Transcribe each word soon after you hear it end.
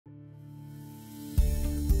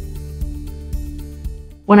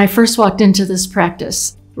When I first walked into this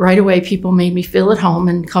practice, right away people made me feel at home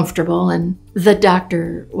and comfortable, and the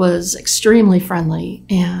doctor was extremely friendly,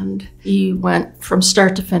 and he went from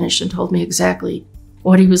start to finish and told me exactly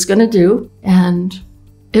what he was going to do, and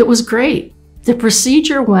it was great. The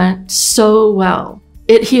procedure went so well.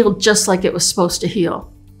 It healed just like it was supposed to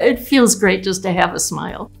heal. It feels great just to have a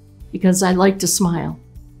smile, because I like to smile.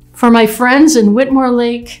 For my friends in Whitmore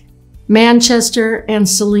Lake, Manchester, and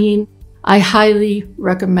Saline, I highly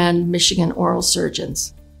recommend Michigan oral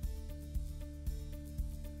surgeons.